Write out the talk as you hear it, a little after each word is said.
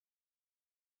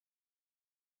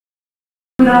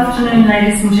Good afternoon,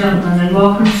 ladies and gentlemen, and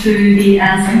welcome to the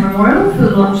Anzac Memorial for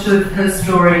the launch of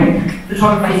HERstory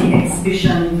photography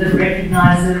exhibition that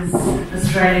recognises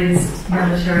Australia's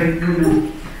military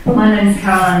women. My name is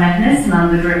Carla Edwards and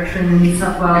I'm the Director in the New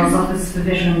South Wales Office for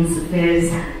Veterans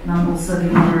Affairs, and I'm also the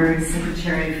Honorary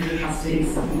Secretary for the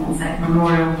Trustees of the Anzac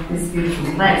Memorial, this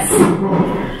beautiful place.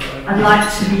 I'd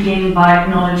like to begin by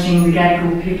acknowledging the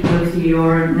Gadigal people of the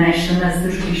Eora Nation as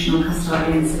the traditional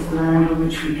custodians of the land on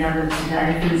which we gather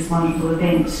today for this wonderful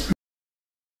event.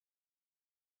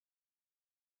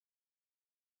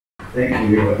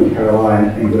 Thank you, Caroline,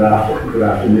 and good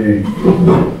afternoon.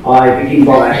 I begin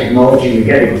by acknowledging the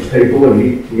Gadigal people and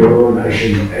the Eora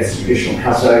Nation as traditional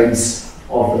custodians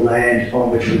of the land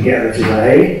on which we gather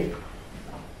today,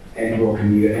 and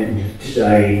welcome you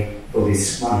today for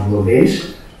this wonderful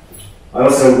event. I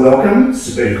also welcome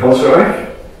Sir Peter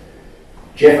Cosgrove,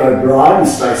 Jeff O'Brien,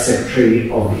 State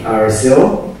Secretary of the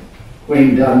RSL,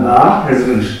 Queen Dunbar,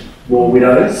 President War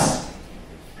Widows,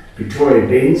 Victoria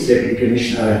Benz, Deputy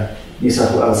Commissioner, New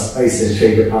South Wales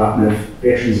ACT Department of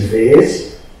Veterans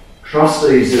Affairs,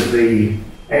 trustees of the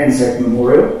Anzac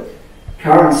Memorial,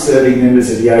 current serving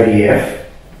members of the ADF,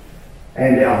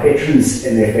 and our veterans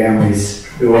and their families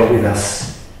who are with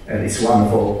us at this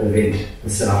wonderful event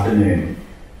this afternoon.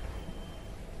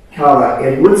 Carla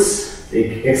Edwards,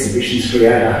 the exhibition's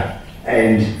creator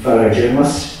and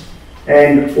photojournalist,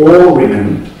 and all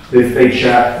women who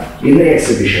feature in the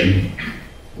exhibition,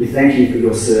 we thank you for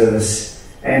your service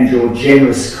and your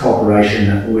generous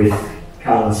cooperation with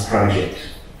Carla's project.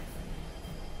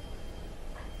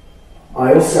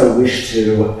 I also wish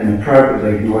to and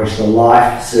appropriately acknowledge the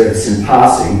life, service and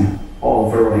passing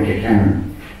of Veronica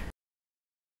Cameron.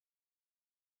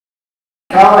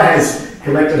 Carla has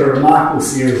collected a remarkable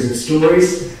series of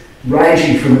stories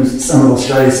ranging from some of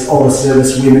Australia's older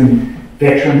service women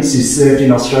veterans who served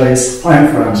in Australia's home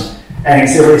front and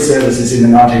auxiliary services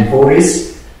in the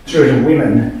 1940s through to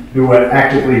women who were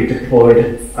actively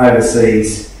deployed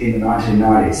overseas in the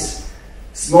 1990s.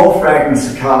 Small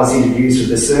fragments of Carla's interviews with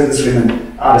the service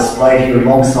women are displayed here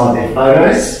alongside their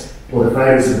photos, or the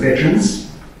photos of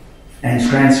veterans, and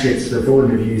transcripts of the full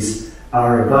interviews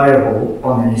are available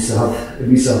on the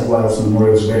New South Wales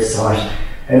Memorial's website,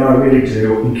 and I really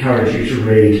do encourage you to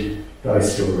read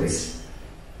those stories.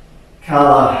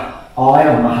 Carla, I,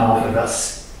 on behalf of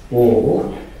us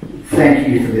all, thank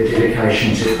you for the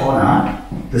dedication to honour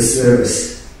the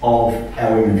service of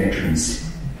our women veterans,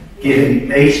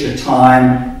 giving each the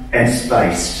time and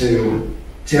space to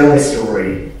tell their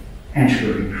story and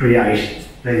to create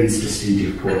these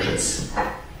distinctive portraits.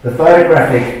 The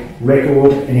photographic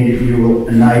record and interview will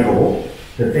enable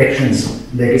the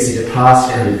veterans' legacy to pass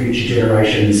down to future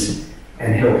generations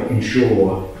and help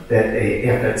ensure that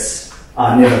their efforts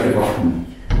are never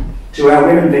forgotten. To our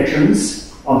women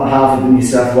veterans, on behalf of the New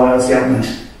South Wales Government,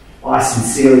 I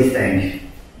sincerely thank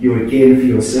you again for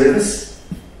your service,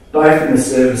 both in the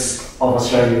service of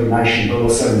Australia, your nation, but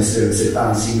also in the service of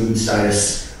advancing women's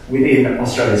status within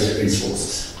Australia's Defence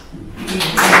Forces.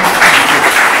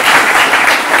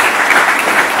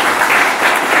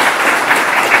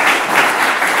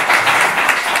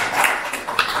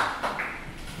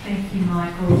 Thank you,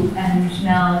 Michael. And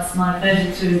now it's my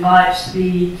pleasure to invite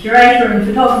the curator and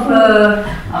photographer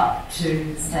up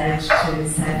to the stage to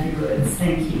say a few words.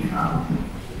 Thank you, Carla.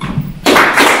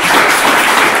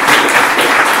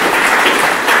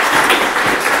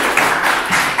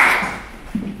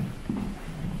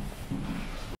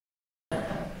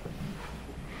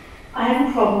 I have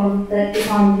a problem that if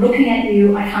I'm looking at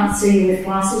you, I can't see you with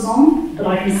glasses on, but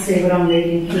I can see what I'm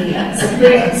reading here. So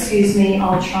please excuse me,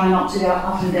 I'll try not to go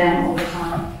up and down all the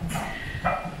time.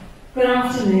 Good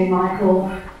afternoon,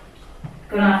 Michael.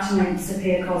 Good afternoon, Sir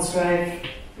Peter Cosgrove.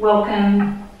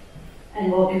 Welcome,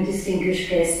 and welcome distinguished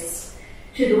guests.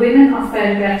 To the women I've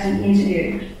photographed and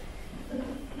interviewed,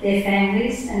 their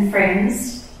families and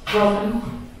friends,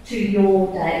 welcome to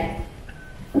your day.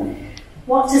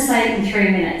 What to say in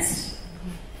 3 minutes?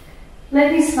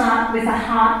 Let me start with a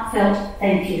heartfelt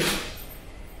thank you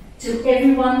to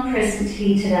everyone present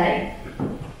here today.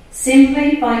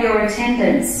 Simply by your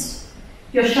attendance,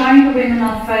 you're showing the women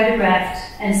I've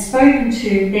photographed and spoken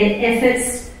to their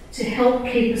efforts to help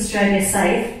keep Australia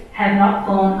safe have not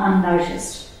gone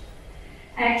unnoticed.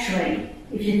 Actually,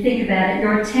 if you think about it,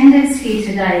 your attendance here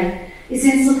today is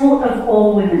in support of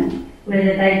all women,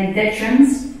 whether they be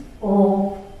veterans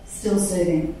or still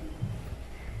serving.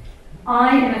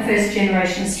 I am a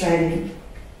first-generation Australian.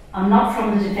 I'm not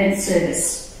from the Defence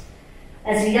Service.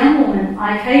 As a young woman,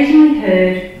 I occasionally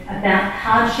heard about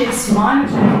hardships my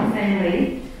maternal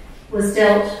family was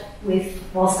dealt with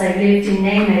whilst they lived in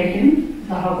Nijmegen,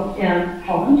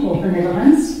 Holland or the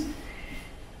Netherlands,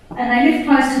 and they lived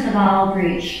close to the Vaal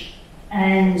Bridge,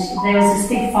 and there was this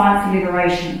big fight for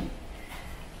liberation.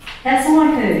 That's all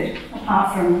I heard,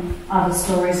 apart from other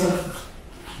stories of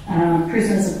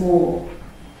prisoners of war.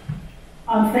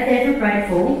 I'm forever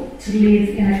grateful to live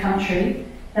in a country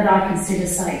that I consider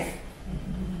safe.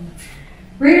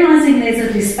 Realising there's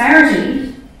a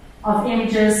disparity of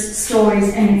images,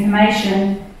 stories and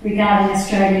information regarding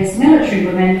Australia's military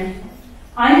women,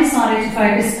 I decided to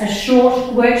focus a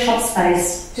short workshop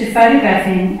space to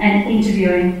photographing and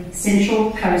interviewing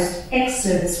Central Coast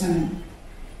ex-service women.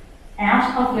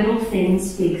 Out of little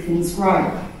things, big things grow.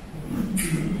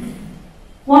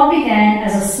 What began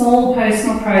as a small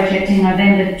personal project in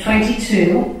November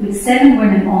 22 with 7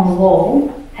 women on the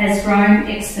wall has grown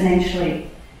exponentially,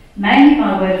 mainly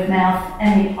by word of mouth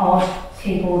and the odd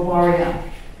keyboard warrior.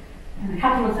 And a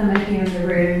couple of them are here in the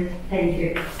room. Thank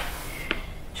you.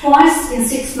 Twice in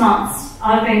 6 months,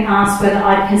 I've been asked whether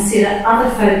I'd consider other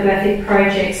photographic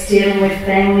projects dealing with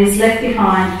families left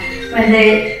behind when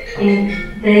their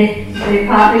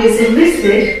partner is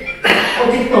enlisted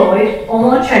or deployed, or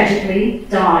more tragically,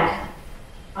 died.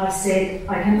 I've said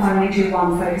I can only do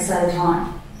one focus at a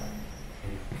time.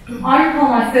 I recall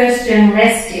my first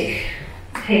journalistic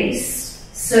piece,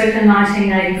 circa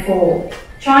 1984,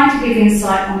 trying to give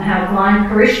insight on how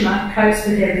blind Karishma copes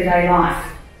with everyday life.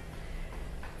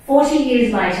 40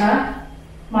 years later,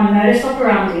 my modus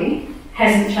operandi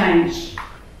hasn't changed.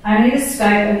 Only the scope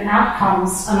and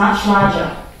outcomes are much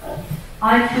larger.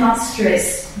 I cannot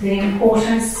stress the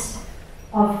importance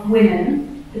of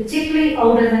women, particularly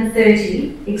older than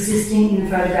 30, existing in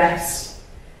photographs.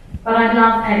 But I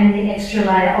love adding the extra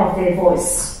layer of their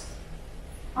voice.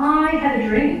 I have a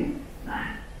dream. No,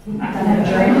 I don't have a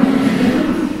dream.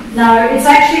 No, it's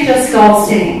actually just goal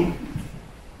setting.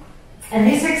 And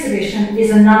this exhibition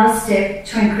is another step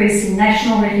to increasing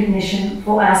national recognition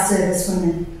for our service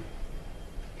women.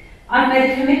 I've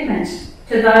made a commitment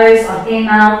to those I've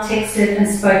emailed, texted and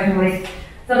spoken with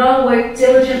that I'll work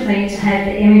diligently to have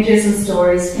the images and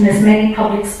stories in as many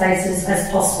public spaces as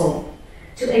possible,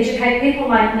 to educate people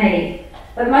like me,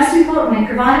 but most importantly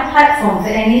provide a platform for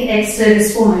any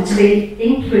ex-service woman to be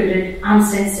included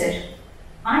uncensored.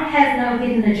 I have no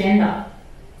hidden agenda.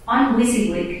 I'm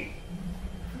WYSIWYG.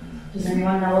 Does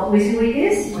anyone know what WYSIWYG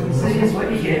is? WYSIWYG is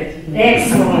what you get.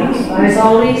 Excellent. Those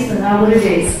oldies that know what it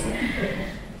is.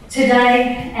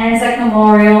 Today, Anzac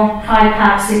Memorial, Hyde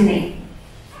Park Sydney.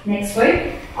 Next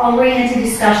week, I'll re-enter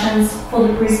discussions for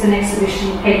the Brisbane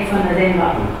exhibition pegged for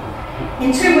November.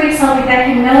 In 2 weeks, I'll be back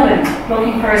in Melbourne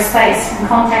looking for a space and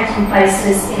contacting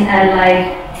places in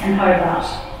Adelaide and Hobart.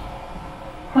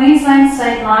 Queensland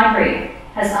State Library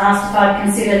has asked if I'd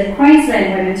consider the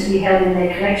Queensland women to be held in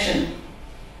their collection.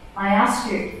 I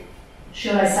ask you,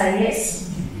 should I say yes?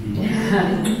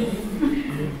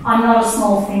 I'm not a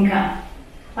small thinker,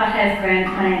 but have grand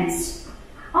plans.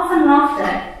 Often laughed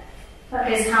at, but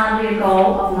there's hardly a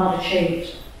goal I've not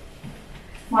achieved.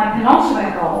 My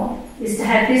penultimate goal is to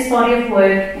have this body of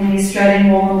work in the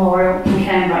Australian War Memorial in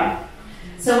Canberra.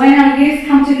 So when our youth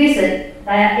come to visit,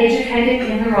 they are educated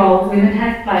in the role women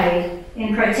have played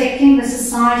in protecting the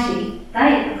society they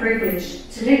are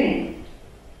privileged to live in.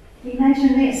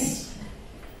 Imagine this.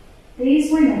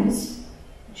 These women's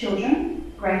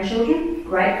children, grandchildren,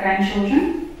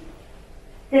 great-grandchildren,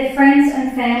 their friends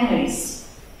and families,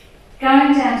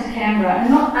 going down to Canberra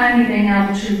and not only being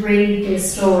able to read their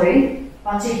story,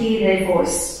 but to hear their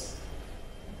voice.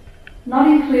 Not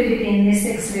included in this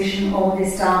exhibition or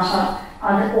this data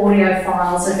are the audio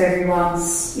files of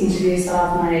everyone's interviews that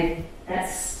I've made.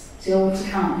 That's still to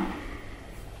come.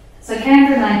 So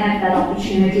Canberra may have that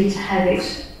opportunity to have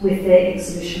it with their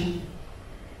exhibition.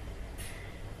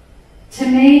 To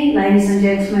me, ladies and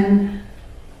gentlemen,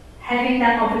 having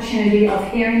that opportunity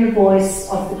of hearing the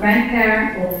voice of the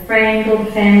grandparent or the friend or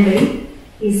the family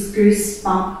is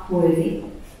goosebump worthy.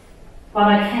 But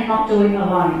I cannot do it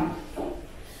alone.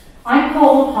 I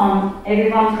call upon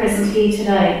everyone present here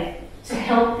today to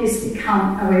help this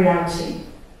become a reality.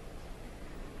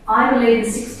 I believe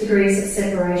in 6 degrees of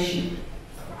separation.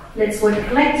 Let's work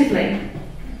collectively,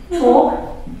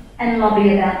 talk and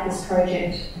lobby about this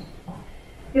project.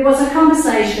 It was a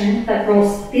conversation that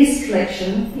brought this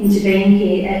collection into being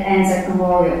here at Anzac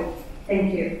Memorial.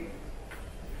 Thank you.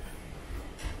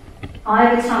 I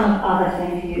have a ton of other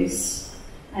thank yous,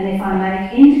 and if I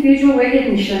make individual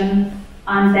recognition,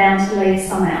 I'm bound to leave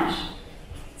some out.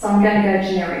 So I'm going to go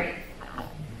generic.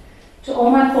 To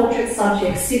all my portrait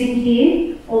subjects sitting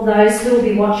here, or those who will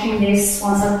be watching this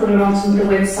once I put it onto the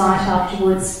website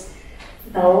afterwards,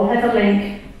 they'll all have a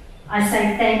link. I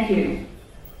say thank you.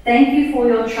 Thank you for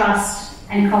your trust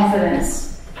and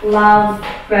confidence, love,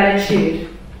 gratitude,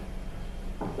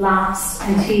 laughs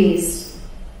and tears.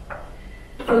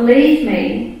 Believe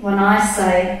me when I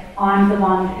say I'm the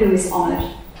one who is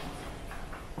honoured.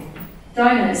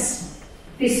 Donors,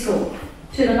 fiscal,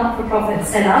 to the not-for-profit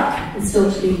setup and still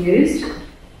to be used,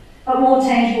 but more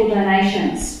tangible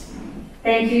donations.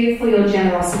 Thank you for your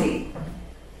generosity.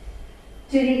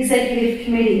 To the Executive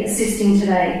Committee assisting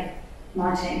today,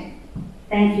 my team,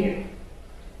 thank you.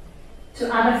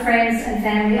 To other friends and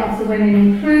family of the women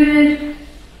included,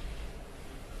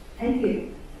 thank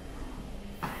you.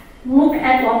 Look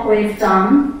at what we've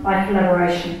done by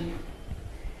collaboration.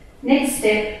 Next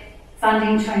step,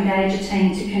 funding to engage a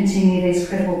team to continue these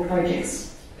credible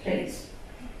projects, please.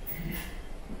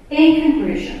 In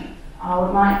conclusion, I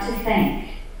would like to thank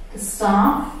the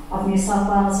staff of New South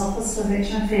Wales Office for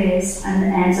Veteran Affairs and the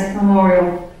Anzac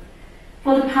Memorial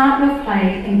for the part you've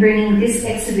played in bringing this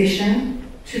exhibition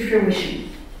to fruition.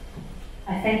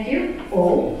 I thank you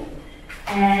all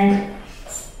and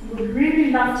would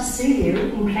really love to see you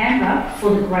in Canberra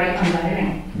for the great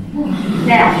unveiling.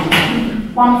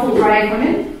 Now, wonderful brave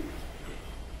women,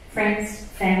 friends,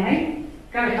 family,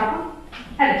 go to Hobart,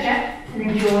 have a chat and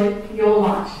enjoy your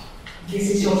light. This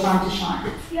is your time to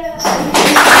shine.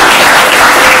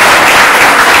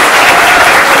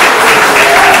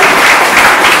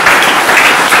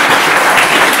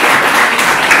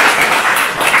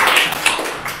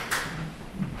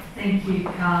 Thank you,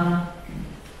 Carla.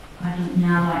 I'd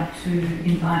now like to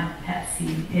invite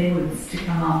Patsy Edwards to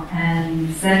come up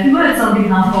and say a few words on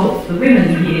behalf of the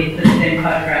women here that have been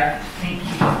photographed. Thank you,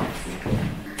 Patsy.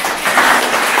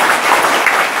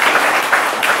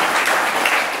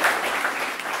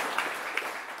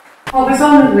 I was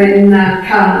honoured when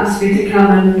Carla asked me to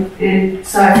come and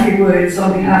say a few words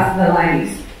on behalf of the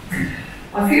ladies.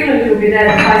 I feel a little bit out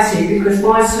of place here because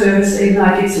my service, even though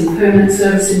I did some permanent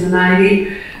service in the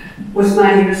Navy, was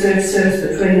mainly reserve service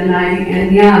between the Navy and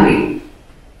the Army.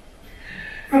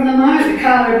 From the moment that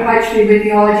Carla approached me with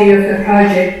the idea of her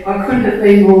project, I couldn't have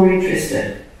been more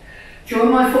interested.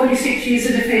 During my 46 years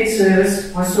of defence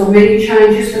service, I saw many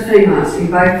changes for females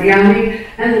in both the Army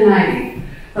and the Navy.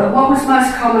 But what was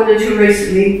most common until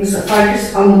recently was a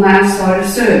focus on the male side of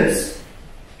service.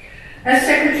 As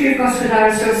Secretary of Gosford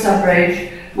RSL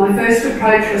Subreg, my first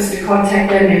approach was to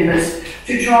contact our members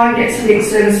to try and get some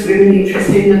ex-service women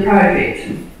interested in the project.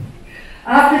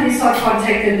 After this, I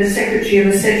contacted the Secretary of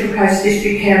the Central Coast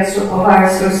District Council of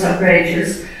RSL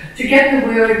Subregs to get the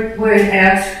word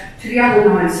out to the other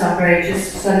 9 subregs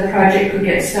so the project could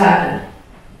get started.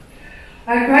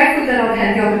 I'm grateful that I've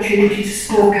had the opportunity to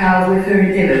support Carla with her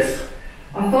endeavours.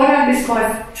 I thought I'd missed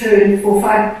my turn for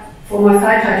my photo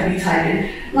to be taken,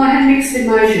 and I had mixed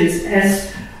emotions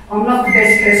as I'm not the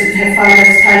best person to have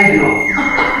photos taken of.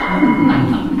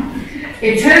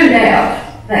 It turned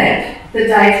out that the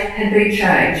date had been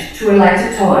changed to a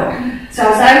later time, so I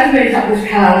was able to meet up with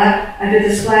Carla and to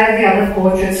display of the other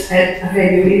portraits at a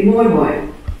venue in Woy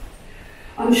Woy.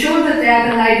 I'm sure that the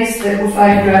other ladies that were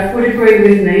photographed would agree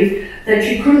with me that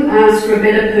you couldn't ask for a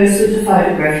better person to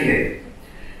photograph you.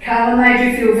 Carla made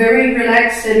you feel very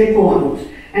relaxed and important,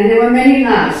 and there were many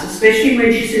laughs, especially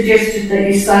when she suggested that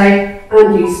you say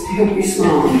undies to help you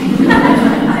smile.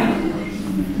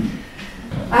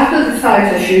 After the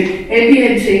photo shoot,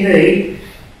 NBN TV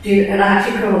did an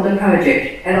article on the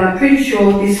project, and I'm pretty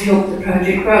sure this helped the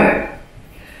project grow.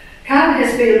 Carla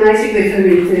has been amazing with her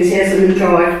enthusiasm and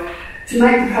drive to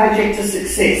make the project a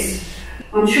success.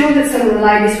 I'm sure that some of the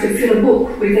ladies could fill a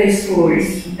book with their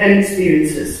stories and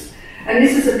experiences. And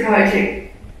this is a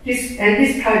project,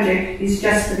 this project is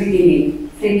just the beginning.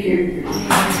 Thank you.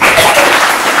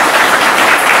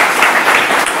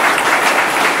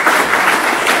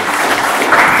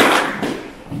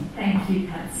 Thank you,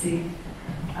 Patsy.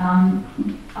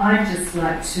 I'd just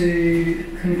like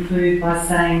to conclude by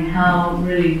saying how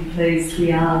really pleased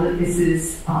we are that this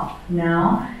is up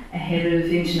now, ahead of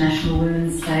International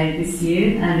Women's Day this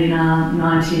year and in our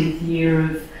 90th year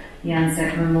of the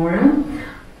Anzac Memorial.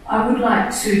 I would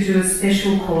like to do a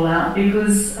special call out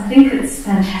because I think it's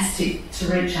fantastic to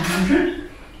reach 100,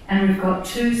 and we've got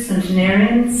 2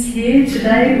 centenarians here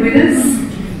today with us,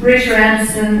 Rita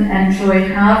Anderson and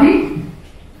Joy Harvey,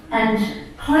 and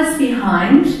close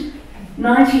behind,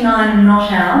 99 and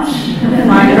not out,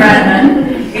 my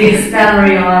Bradman, is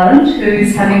Valerie Ireland,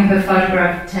 who's having her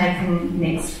photograph taken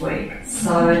next week.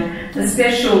 So a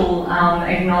special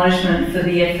acknowledgement for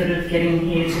the effort of getting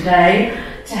here today.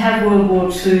 To have World War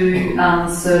II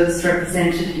service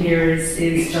represented here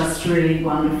is just really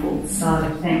wonderful.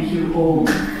 So thank you all.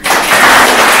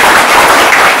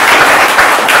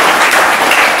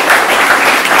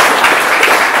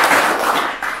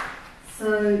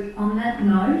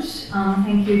 that note,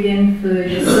 thank you again for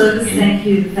your service. Thank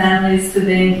you, the families, for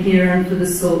being here and for the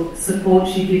support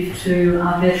you give to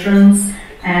our veterans.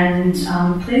 And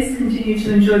please continue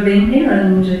to enjoy being here,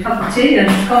 and a cup of tea and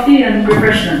coffee and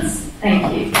refreshments.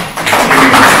 Thank you.